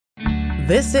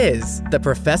This is The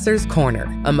Professor's Corner,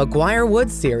 a McGuire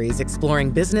Woods series exploring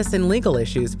business and legal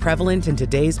issues prevalent in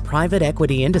today's private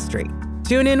equity industry.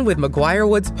 Tune in with McGuire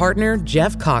Woods partner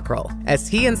Jeff Cockrell as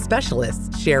he and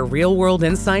specialists share real-world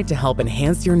insight to help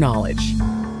enhance your knowledge.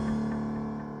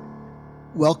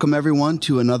 Welcome, everyone,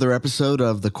 to another episode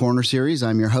of the Corner Series.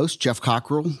 I'm your host, Jeff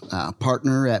Cockrell,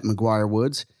 partner at McGuire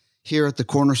Woods. Here at the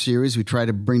Corner Series, we try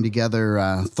to bring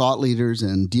together thought leaders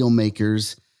and deal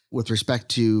makers with respect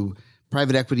to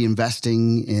private equity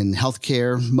investing in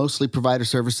healthcare, mostly provider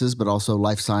services, but also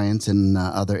life science and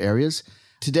other areas.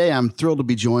 Today, I'm thrilled to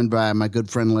be joined by my good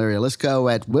friend Larry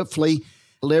Alisco at Wipfli.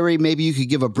 Larry, maybe you could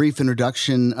give a brief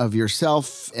introduction of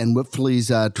yourself and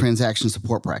Wipfli's transaction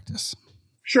support practice.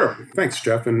 Sure. Thanks,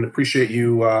 Jeff, and appreciate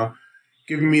you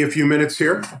giving me a few minutes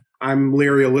here. I'm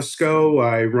Larry Alisco.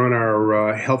 I run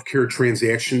our healthcare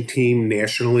transaction team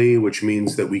nationally, which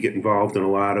means that we get involved in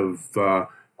a lot of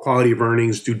quality of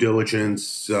earnings, due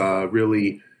diligence,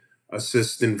 really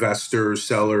assist investors,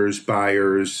 sellers,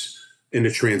 buyers in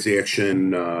a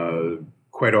transaction.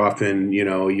 Quite often,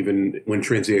 even when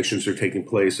transactions are taking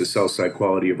place, a sell-side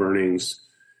quality of earnings,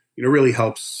 really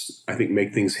helps, I think,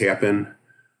 make things happen.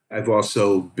 I've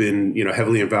also been,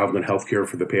 heavily involved in healthcare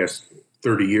for the past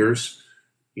 30 years,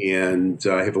 and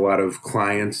I have a lot of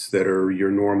clients that are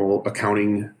your normal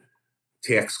accounting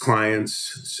tax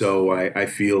clients. So I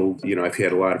feel, I've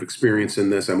had a lot of experience in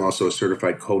this. I'm also a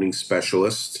certified coding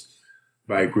specialist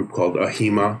by a group called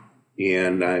AHIMA,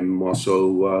 and I'm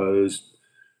also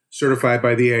certified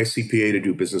by the AICPA to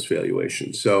do business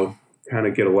valuation. So kind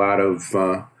of get a lot of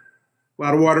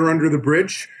water under the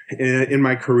bridge in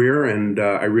my career, and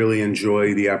I really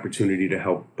enjoy the opportunity to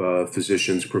help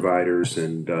physicians, providers,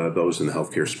 and those in the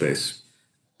healthcare space.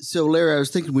 So, Larry, I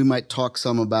was thinking we might talk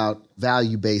some about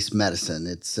value-based medicine.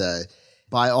 It's,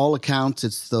 by all accounts,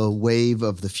 it's the wave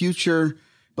of the future,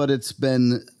 but it's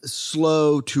been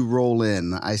slow to roll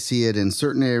in. I see it in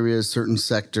certain areas, certain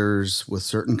sectors, with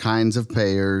certain kinds of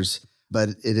payers, but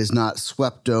it has not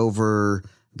swept over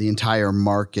the entire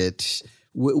market.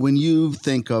 When you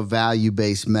think of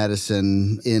value-based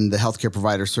medicine in the healthcare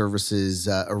provider services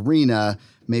arena,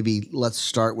 maybe let's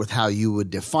start with how you would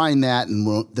define that,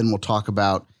 and then we'll talk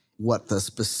about what the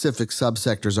specific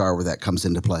subsectors are where that comes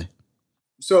into play.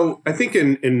 So I think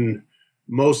in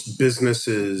most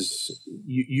businesses,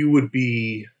 you would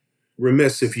be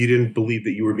remiss if you didn't believe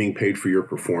that you were being paid for your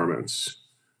performance.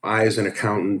 I, as an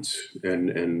accountant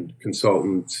and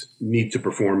consultant, need to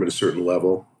perform at a certain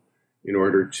level in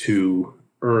order to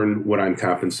earn what I'm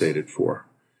compensated for.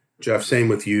 Jeff, same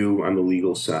with you on the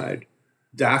legal side.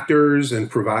 Doctors and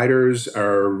providers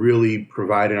are really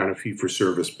provided on a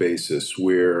fee-for-service basis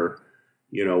where,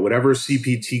 whatever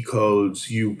CPT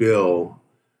codes you bill,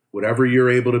 whatever you're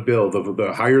able to bill,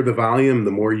 the higher the volume,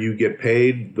 the more you get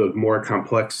paid, the more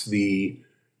complex the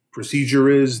procedure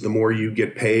is, the more you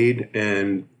get paid.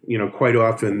 And, quite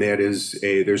often there's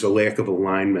a lack of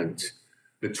alignment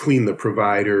between the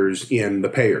providers and the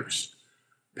payers.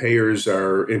 Payers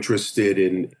are interested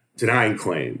in denying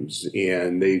claims,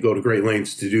 and they go to great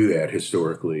lengths to do that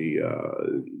historically.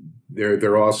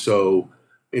 They're also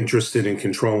interested in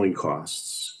controlling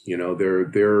costs.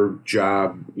 Their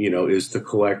job, is to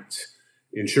collect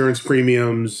insurance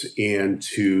premiums and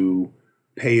to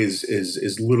pay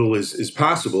as little as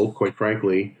possible, quite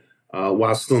frankly,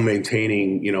 while still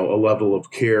maintaining, a level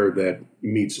of care that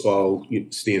meets all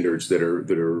standards that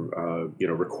are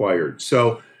required.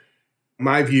 So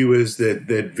my view is that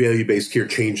value-based care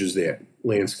changes that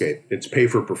landscape. It's pay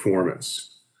for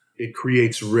performance. It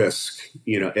creates risk,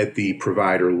 at the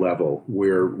provider level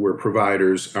where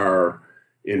providers are,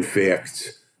 in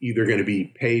fact, either going to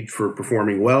be paid for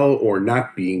performing well or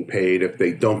not being paid if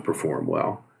they don't perform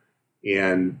well.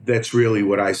 And that's really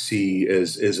what I see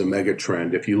as a mega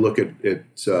trend. If you look at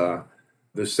the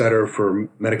Center for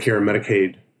Medicare and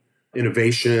Medicaid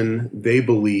Innovation, they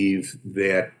believe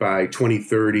that by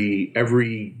 2030,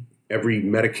 every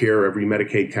Medicare, every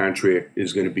Medicaid contract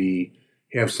is going to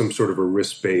have some sort of a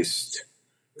risk-based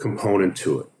component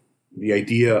to it. The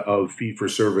idea of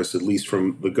fee-for-service, at least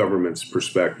from the government's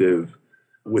perspective,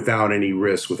 without any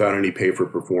risk, without any pay for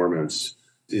performance,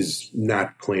 is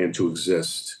not planned to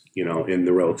exist, in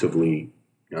the relatively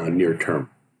near term.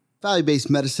 Value-based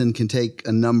medicine can take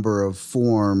a number of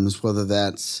forms, whether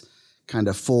that's kind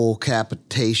of full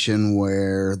capitation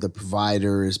where the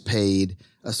provider is paid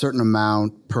a certain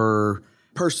amount per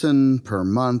person per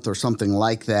month or something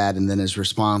like that, and then is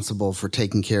responsible for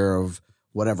taking care of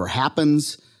whatever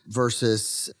happens,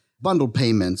 versus bundled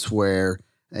payments where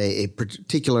a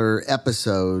particular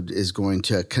episode is going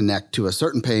to connect to a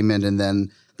certain payment, and then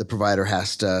the provider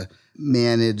has to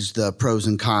manage the pros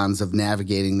and cons of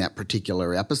navigating that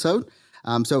particular episode.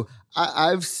 So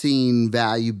I've seen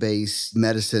value-based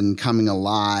medicine coming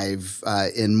alive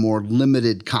in more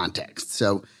limited context.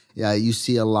 So you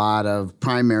see a lot of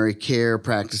primary care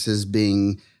practices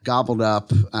being gobbled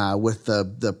up with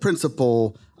the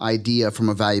principal idea from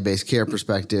a value-based care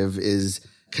perspective is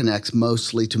connects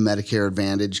mostly to Medicare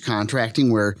Advantage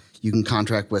contracting, where you can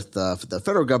contract with the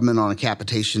federal government on a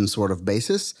capitation sort of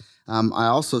basis. I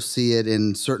also see it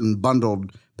in certain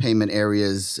bundled payment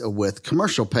areas with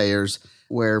commercial payers,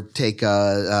 where take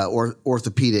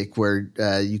orthopedic, where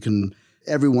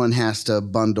everyone has to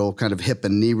bundle kind of hip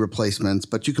and knee replacements,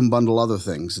 but you can bundle other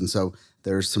things. And so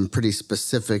there's some pretty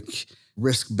specific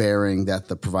risk bearing that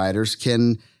the providers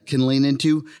can lean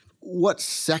into. What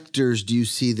sectors do you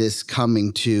see this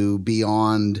coming to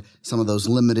beyond some of those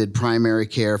limited primary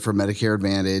care for Medicare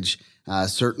Advantage,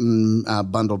 certain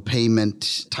bundled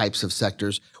payment types of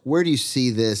sectors? Where do you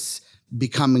see this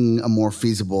becoming a more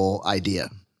feasible idea?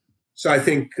 So I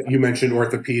think you mentioned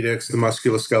orthopedics, the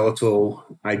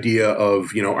musculoskeletal idea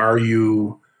of,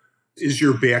 is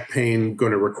your back pain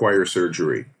going to require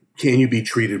surgery? Can you be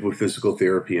treated with physical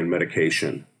therapy and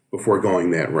medication before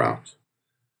going that route?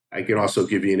 I can also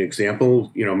give you an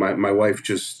example. My wife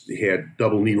just had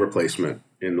double knee replacement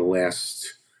in the last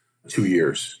 2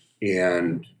 years,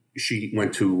 and she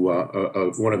went to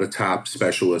one of the top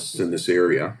specialists in this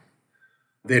area.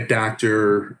 That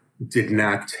doctor did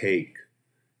not take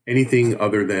anything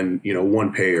other than,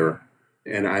 one payer.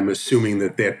 And I'm assuming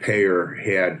that payer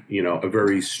had, a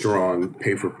very strong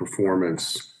pay for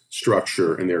performance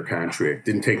structure in their contract.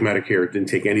 Didn't take Medicare, didn't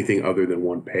take anything other than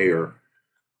one payer.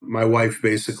 My wife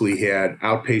basically had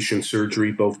outpatient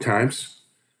surgery both times,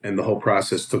 and the whole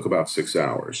process took about 6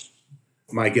 hours.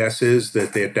 My guess is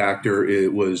that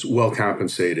doctor was well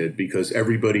compensated, because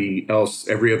everybody else,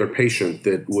 every other patient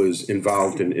that was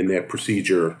involved in that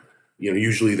procedure,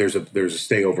 usually there's a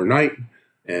stay overnight.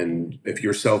 And if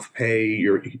you're self-pay,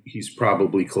 he's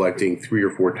probably collecting 3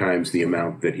 or 4 times the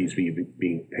amount that he's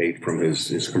being paid from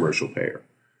his commercial payer.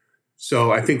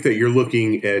 So I think that you're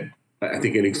looking at,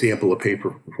 an example of pay for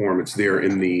performance there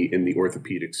in the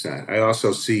orthopedic side. I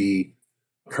also see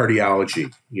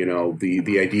cardiology,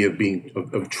 the idea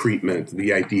of treatment,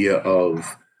 the idea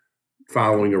of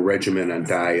following a regimen on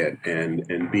diet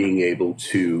and being able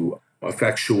to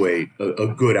effectuate a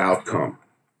good outcome,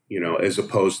 as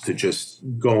opposed to just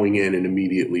going in and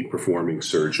immediately performing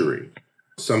surgery.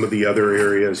 Some of the other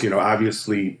areas,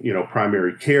 obviously,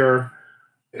 primary care.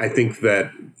 I think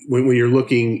that when you're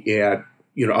looking at,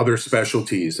 other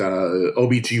specialties,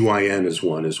 OBGYN is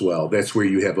one as well. That's where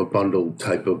you have a bundled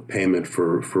type of payment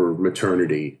for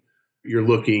maternity. You're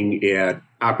looking at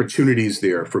opportunities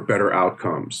there for better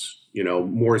outcomes,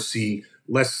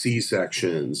 less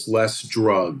C-sections, less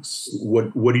drugs.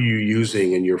 What are you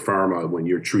using in your pharma when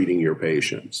you're treating your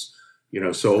patients?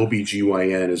 So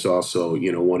OBGYN is also,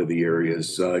 one of the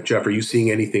areas. Jeff, are you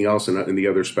seeing anything else in the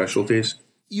other specialties?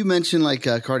 You mentioned like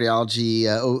cardiology,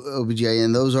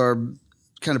 OBGYN. Those are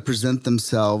kind of present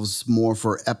themselves more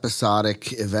for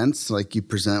episodic events, like you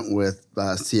present with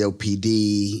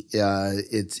COPD.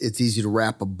 It's easy to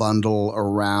wrap a bundle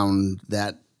around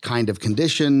that kind of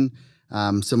condition.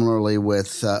 Similarly with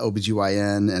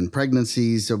OBGYN and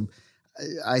pregnancies. So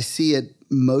I see it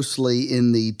mostly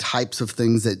in the types of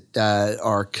things that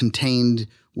are contained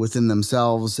within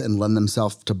themselves and lend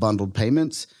themselves to bundled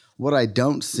payments. What I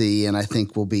don't see, and I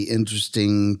think will be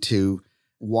interesting to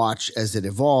watch as it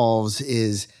evolves,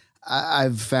 is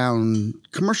I've found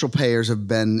commercial payers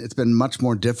it's been much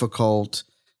more difficult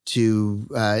to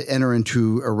enter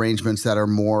into arrangements that are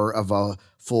more of a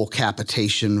full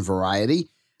capitation variety.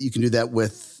 You can do that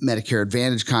with Medicare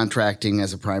Advantage contracting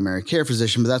as a primary care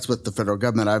physician, but that's with the federal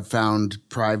government. I've found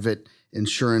private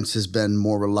insurance has been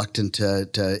more reluctant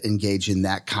to engage in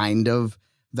that kind of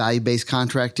value-based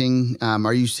contracting.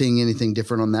 Are you seeing anything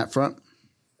different on that front?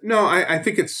 No, I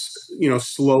think it's,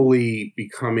 slowly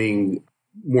becoming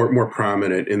more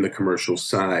prominent in the commercial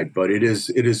side, but it is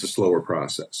a slower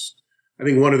process. I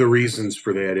think one of the reasons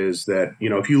for that is that,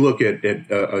 if you look at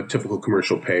a typical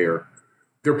commercial payer,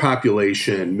 their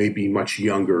population may be much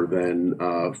younger than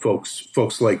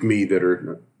folks like me that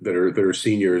are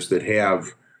seniors that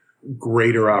have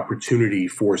greater opportunity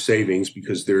for savings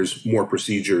because there's more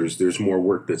procedures, there's more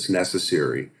work that's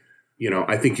necessary.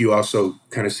 I think you also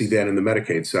kind of see that in the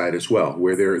Medicaid side as well,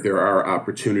 where there are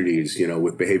opportunities,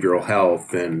 with behavioral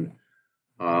health and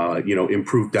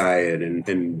improved diet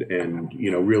and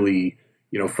really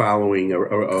following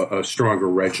a stronger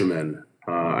regimen.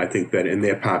 I think that in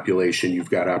that population, you've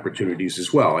got opportunities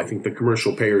as well. I think the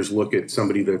commercial payers look at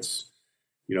somebody that's,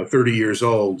 30 years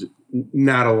old,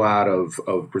 not a lot of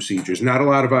procedures, not a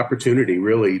lot of opportunity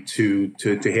really to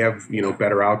have,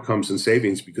 better outcomes and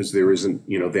savings because there isn't,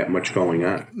 that much going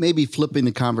on. Maybe flipping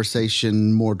the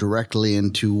conversation more directly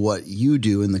into what you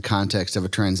do in the context of a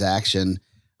transaction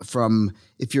from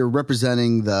if you're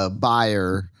representing the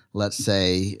buyer, let's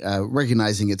say,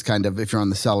 recognizing it's kind of, if you're on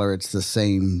the seller, it's the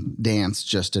same dance,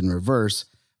 just in reverse.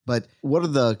 But what are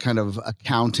the kind of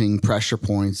accounting pressure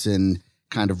points in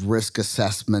kind of risk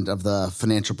assessment of the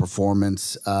financial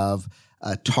performance of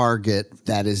a target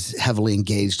that is heavily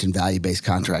engaged in value-based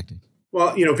contracting?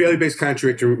 Well, value-based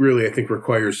contracting really, I think,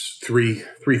 requires three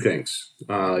things.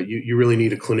 You really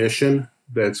need a clinician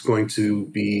that's going to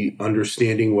be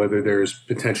understanding whether there's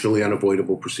potentially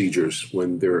unavoidable procedures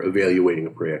when they're evaluating a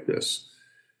practice.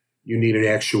 You need an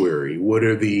actuary. What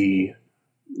are the,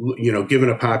 given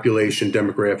a population,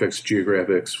 demographics,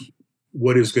 geographics,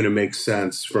 what is going to make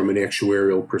sense from an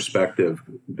actuarial perspective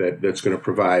that's going to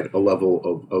provide a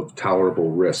level of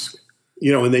tolerable risk?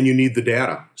 And then you need the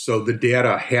data. So the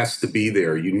data has to be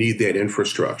there. You need that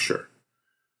infrastructure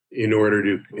in order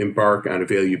to embark on a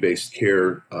value-based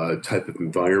care type of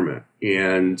environment.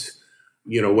 And,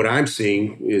 what I'm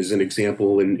seeing is an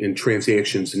example in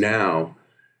transactions now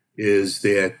is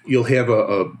that you'll have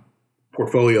a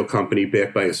portfolio company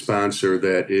backed by a sponsor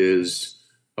that is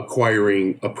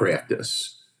acquiring a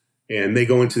practice. And they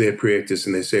go into that practice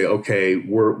and they say, okay,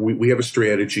 we have a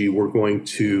strategy. We're going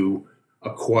to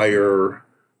acquire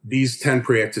these 10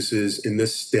 practices in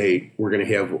this state. We're going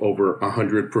to have over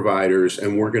 100 providers,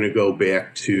 and we're going to go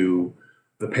back to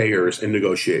the payers and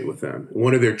negotiate with them.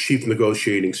 One of their chief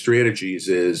negotiating strategies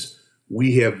is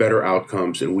we have better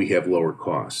outcomes and we have lower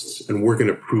costs, and we're going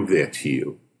to prove that to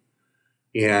you.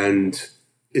 And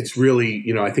it's really,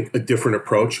 I think, a different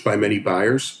approach by many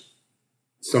buyers.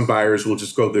 Some buyers will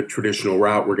just go the traditional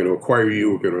route. We're going to acquire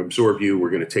you. We're going to absorb you. We're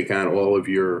going to take on all of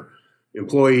your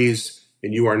employees,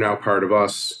 and you are now part of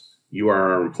us. You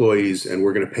are our employees, and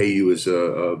we're going to pay you as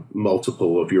a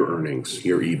multiple of your earnings,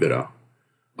 your EBITDA.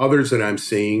 Others that I'm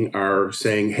seeing are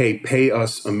saying, hey, pay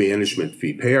us a management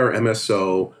fee. Pay our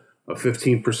MSO a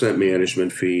 15%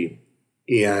 management fee,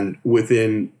 and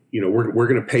within we're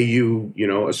going to pay you,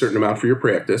 a certain amount for your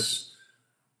practice.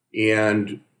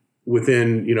 And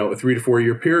within, a 3 to 4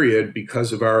 year period,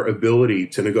 because of our ability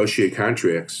to negotiate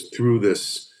contracts through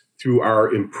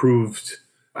our improved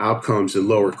outcomes and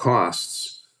lower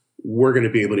costs, we're going to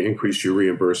be able to increase your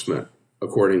reimbursement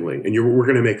accordingly. And we're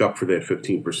going to make up for that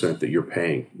 15% that you're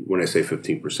paying. When I say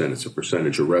 15%, it's a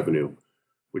percentage of revenue,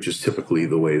 which is typically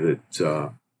the way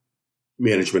that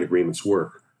management agreements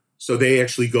work. So they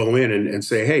actually go in and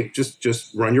say, hey,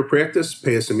 just run your practice,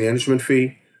 pay us a management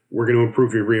fee. We're going to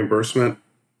improve your reimbursement.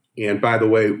 And by the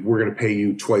way, we're going to pay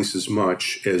you twice as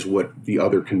much as what the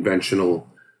other conventional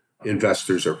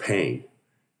investors are paying.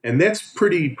 And that's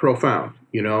pretty profound,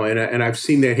 and I've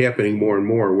seen that happening more and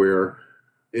more where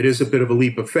it is a bit of a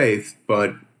leap of faith,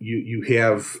 but you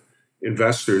have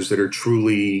investors that are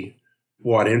truly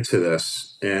bought into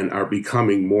this and are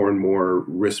becoming more and more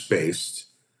risk-based.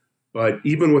 But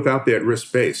even without that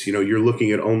risk base, you're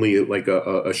looking at only like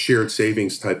a shared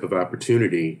savings type of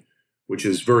opportunity, which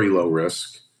is very low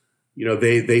risk.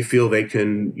 They feel they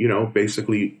can,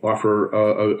 basically offer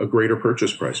a greater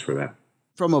purchase price for that.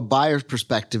 From a buyer's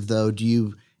perspective, though,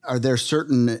 are there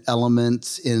certain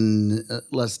elements in,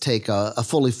 let's take a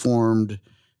fully formed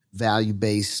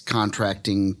value-based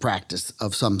contracting practice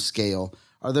of some scale?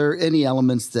 Are there any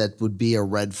elements that would be a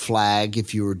red flag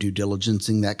if you were due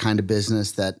diligencing that kind of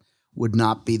business that would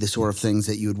not be the sort of things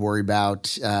that you would worry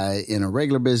about in a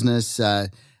regular business,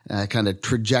 kind of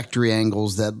trajectory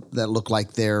angles that look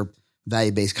like their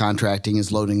value-based contracting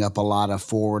is loading up a lot of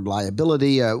forward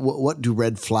liability? What do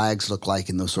red flags look like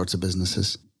in those sorts of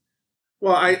businesses?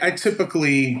 Well, I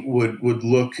typically would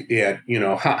look at,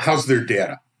 how's their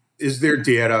data? Is their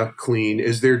data clean?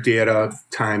 Is their data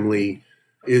timely?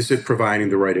 Is it providing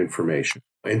the right information?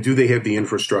 And do they have the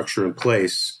infrastructure in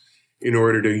place in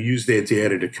order to use that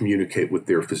data to communicate with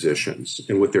their physicians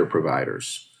and with their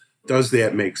providers? Does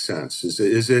that make sense?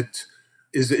 Is it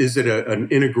an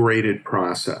integrated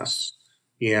process?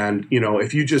 And,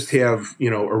 if you just have,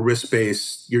 a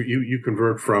risk-based, you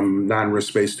convert from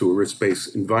non-risk-based to a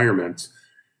risk-based environment,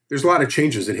 there's a lot of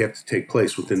changes that have to take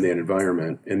place within that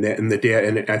environment. And the data,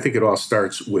 and I think it all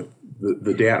starts with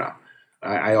the data.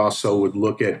 I also would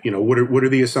look at, what are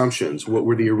the assumptions? What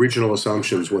were the original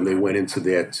assumptions when they went into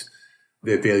that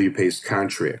value-based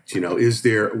contract?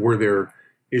 Were there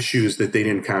issues that they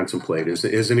didn't contemplate?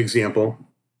 As an example,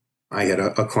 I had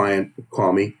a client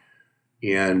call me,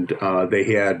 and they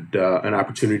had an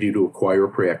opportunity to acquire a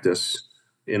practice,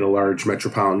 in a large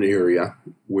metropolitan area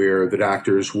where the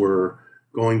doctors were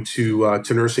going to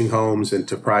nursing homes and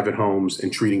to private homes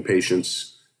and treating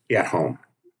patients at home.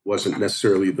 Wasn't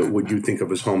necessarily what you think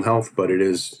of as home health, but it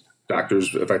is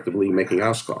doctors effectively making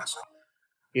house calls.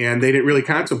 And they didn't really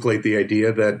contemplate the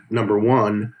idea that, number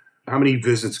one, how many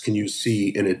visits can you see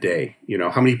in a day?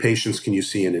 How many patients can you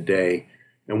see in a day?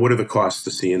 And what are the costs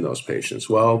to see in those patients?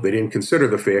 Well, they didn't consider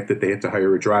the fact that they had to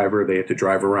hire a driver. They had to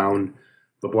drive around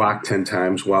the block 10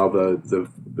 times while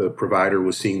the provider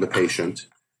was seeing the patient.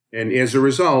 And as a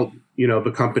result,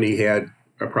 the company had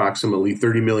approximately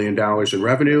 $30 million in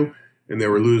revenue, and they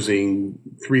were losing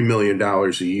 $3 million a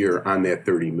year on that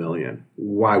 $30 million.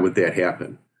 Why would that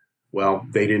happen? Well,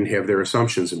 they didn't have their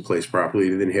assumptions in place properly.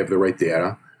 They didn't have the right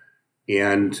data.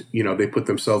 And, they put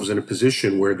themselves in a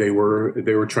position where they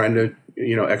were trying to,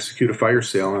 execute a fire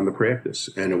sale on the practice,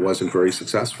 and it wasn't very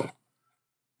successful.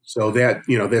 So that,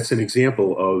 that's an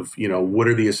example of, what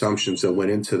are the assumptions that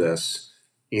went into this,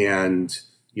 and,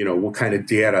 what kind of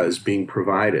data is being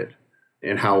provided,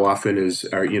 and how often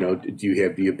do you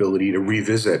have the ability to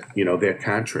revisit, that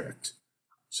contract?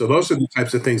 So those are the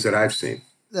types of things that I've seen.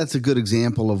 That's a good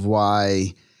example of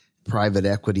why private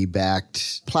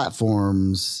equity-backed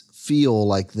platforms feel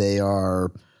like they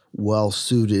are well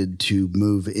suited to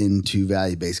move into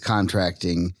value-based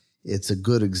contracting. It's a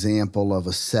good example of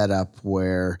a setup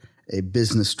where a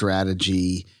business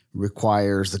strategy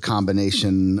requires the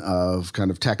combination of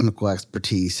kind of technical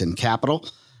expertise and capital,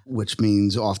 which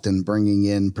means often bringing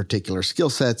in particular skill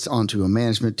sets onto a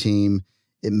management team.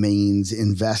 It means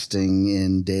investing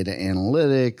in data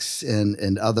analytics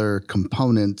and other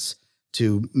components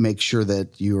to make sure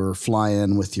that you're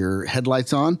flying with your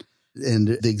headlights on. And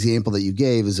the example that you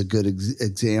gave is a good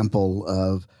example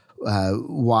of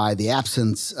why the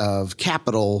absence of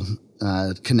capital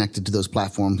connected to those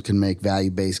platforms can make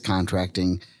value-based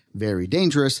contracting very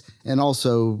dangerous, and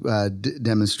also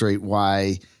demonstrate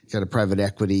why kind of private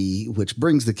equity, which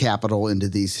brings the capital into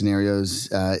these scenarios,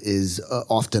 is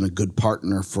often a good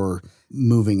partner for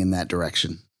moving in that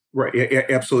direction. Right. Yeah,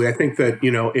 absolutely. I think that,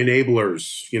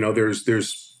 enablers,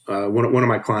 there's one of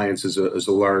my clients is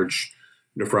a large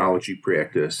nephrology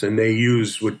practice, and they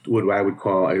use what I would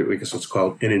call, I guess it's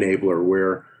called an enabler,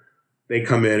 where they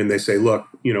come in and they say, look,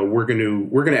 we're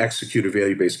going to execute a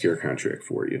value-based care contract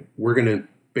for you. We're going to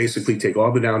basically take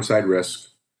all the downside risk,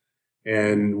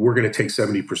 and we're going to take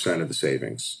 70% of the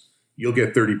savings. You'll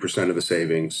get 30% of the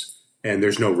savings, and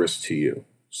there's no risk to you.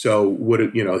 So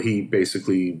he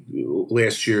basically,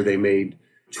 last year they made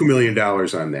 $2 million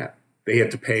on that. They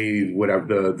had to pay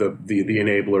whatever the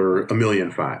enabler $1.5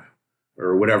 million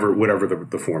or whatever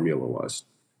the formula was.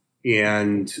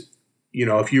 And,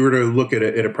 if you were to look at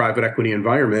a private equity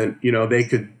environment, they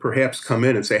could perhaps come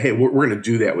in and say, hey, we're going to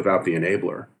do that without the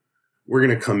enabler. We're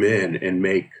going to come in and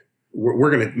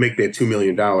we're going to make that $2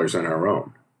 million on our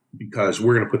own, because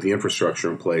we're going to put the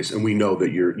infrastructure in place, and we know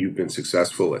that you've been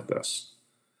successful at this.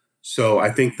 So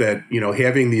I think that,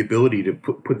 having the ability to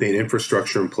put that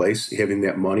infrastructure in place, having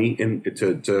that money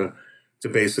to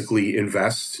basically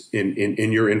invest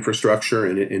in your infrastructure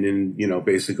and in,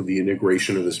 basically the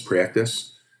integration of this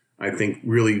practice, I think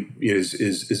really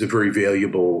is a very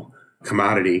valuable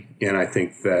commodity. And I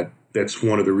think that that's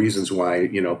one of the reasons why,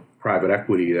 private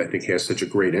equity, I think, has such a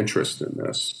great interest in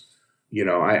this.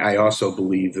 I also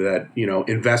believe that,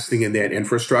 investing in that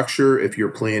infrastructure, if you're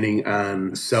planning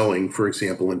on selling, for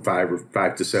example, in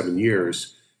 5 to 7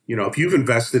 years, if you've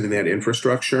invested in that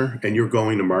infrastructure and you're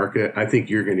going to market, I think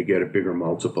you're going to get a bigger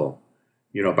multiple,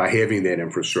 by having that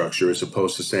infrastructure, as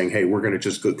opposed to saying, hey, we're going to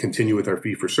just continue with our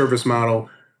fee for service model.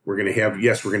 We're going to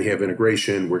have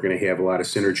integration. We're going to have a lot of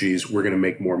synergies. We're going to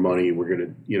make more money. We're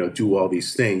going to, do all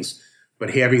these things.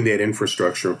 But having that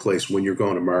infrastructure in place when you're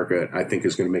going to market, I think,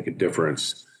 is going to make a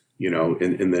difference,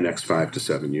 in the next 5 to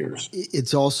 7 years.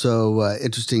 It's also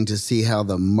interesting to see how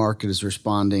the market is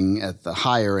responding at the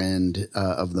higher end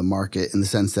of the market, in the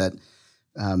sense that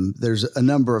there's a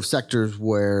number of sectors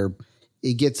where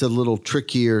it gets a little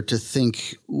trickier to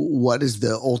think, what is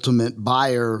the ultimate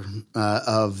buyer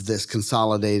of this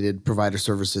consolidated provider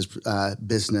services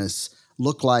business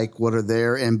look like? What are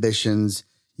their ambitions?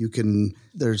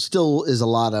 There still is a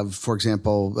lot of, for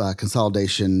example,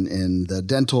 consolidation in the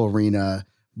dental arena,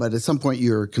 but at some point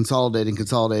you're consolidating,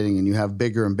 and you have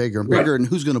bigger and bigger and bigger. Right. And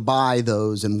who's going to buy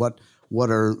those, and what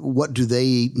do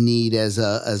they need as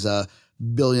a $1.5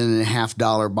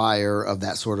 billion buyer of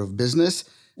that sort of business?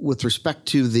 With respect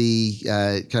to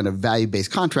the kind of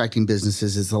value-based contracting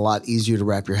businesses, it's a lot easier to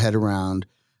wrap your head around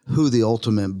who the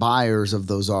ultimate buyers of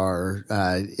those are,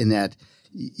 in that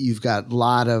you've got a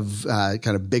lot of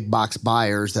kind of big box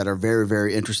buyers that are very,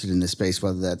 very interested in this space,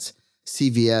 whether that's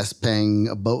CVS paying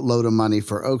a boatload of money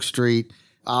for Oak Street,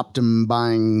 Optum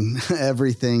buying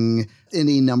everything.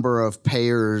 Any number of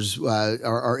payers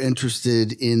are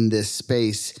interested in this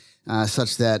space,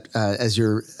 such that as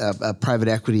you're a private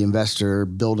equity investor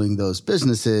building those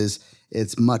businesses,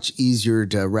 it's much easier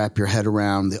to wrap your head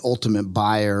around the ultimate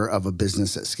buyer of a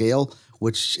business at scale,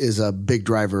 which is a big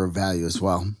driver of value as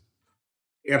well.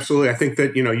 Absolutely. I think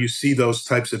that, you see those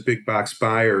types of big box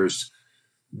buyers,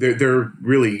 they're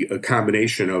really a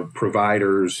combination of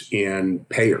providers and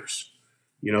payers.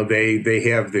 They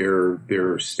have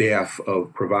their staff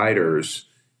of providers,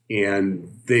 and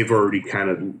they've already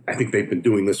I think they've been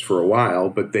doing this for a while,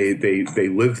 but they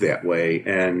live that way.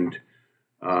 And,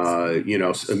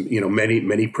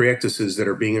 many practices that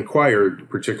are being acquired,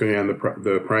 particularly on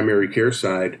the primary care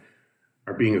side,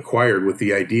 are being acquired with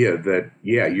the idea that,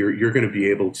 we're going to be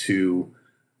able to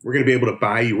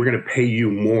buy you, we're going to pay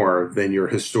you more than your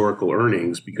historical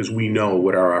earnings because we know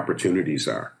what our opportunities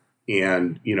are.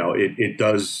 And, it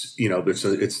does,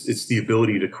 it's the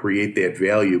ability to create that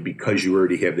value because you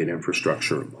already have that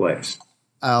infrastructure in place.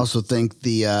 I also think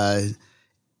the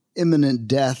imminent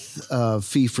death of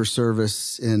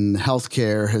fee-for-service in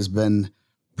healthcare has been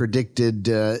predicted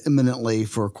imminently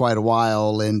for quite a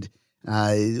while. And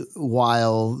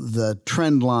while the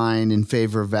trend line in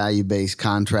favor of value-based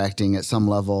contracting at some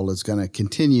level is going to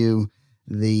continue,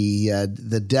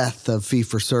 the death of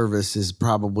fee-for-service is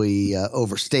probably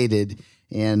overstated,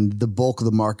 and the bulk of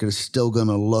the market is still going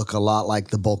to look a lot like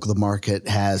the bulk of the market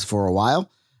has for a while.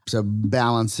 So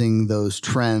balancing those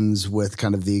trends with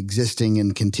kind of the existing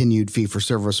and continued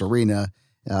fee-for-service arena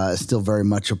is still very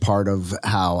much a part of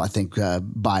how I think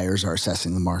buyers are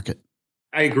assessing the market.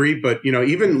 I agree, but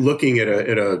even looking at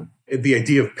the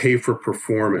idea of pay for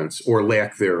performance or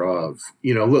lack thereof,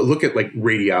 look at like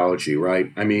radiology,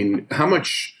 right? I mean, how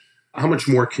much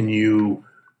more can you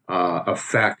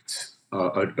affect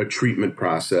a treatment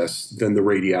process than the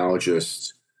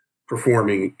radiologist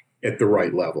performing at the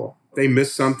right level? If they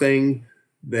miss something,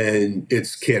 then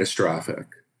it's catastrophic.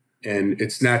 And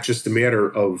it's not just a matter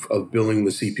of billing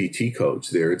the CPT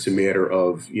codes there. It's a matter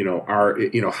of,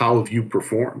 how have you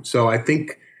performed? So I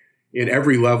think in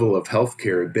every level of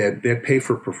healthcare, that pay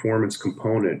for performance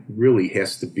component really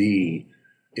has to be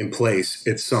in place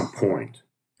at some point.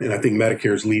 And I think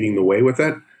Medicare is leading the way with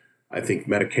it. I think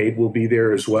Medicaid will be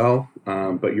there as well.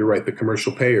 But you're right, the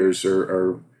commercial payers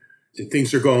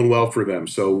things are going well for them.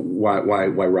 So why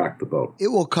rock the boat? It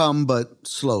will come, but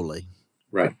slowly.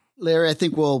 Right. Larry, I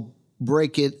think we'll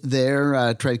break it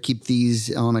there. Try to keep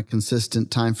these on a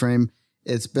consistent time frame.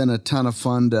 It's been a ton of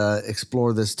fun to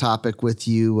explore this topic with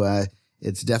you.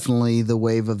 It's definitely the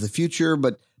wave of the future,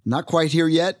 but not quite here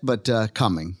yet, but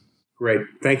coming. Great.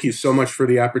 Thank you so much for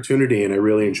the opportunity, and I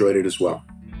really enjoyed it as well.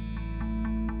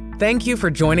 Thank you for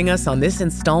joining us on this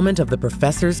installment of the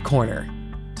Professor's Corner.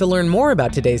 To learn more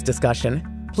about today's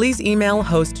discussion, please email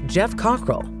host Jeff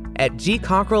Cockrell at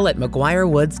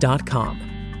gcockrell@mcguirewoods.com.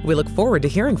 We look forward to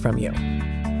hearing from you.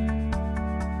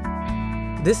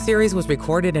 This series was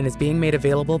recorded and is being made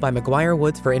available by McGuire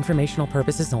Woods for informational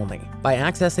purposes only. By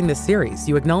accessing this series,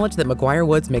 you acknowledge that McGuire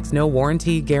Woods makes no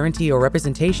warranty, guarantee, or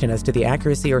representation as to the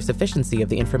accuracy or sufficiency of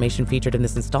the information featured in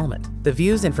this installment. The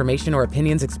views, information, or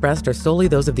opinions expressed are solely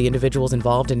those of the individuals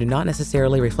involved and do not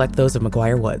necessarily reflect those of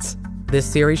McGuire Woods. This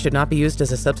series should not be used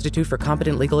as a substitute for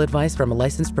competent legal advice from a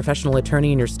licensed professional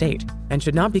attorney in your state, and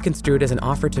should not be construed as an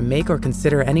offer to make or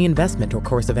consider any investment or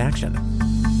course of action.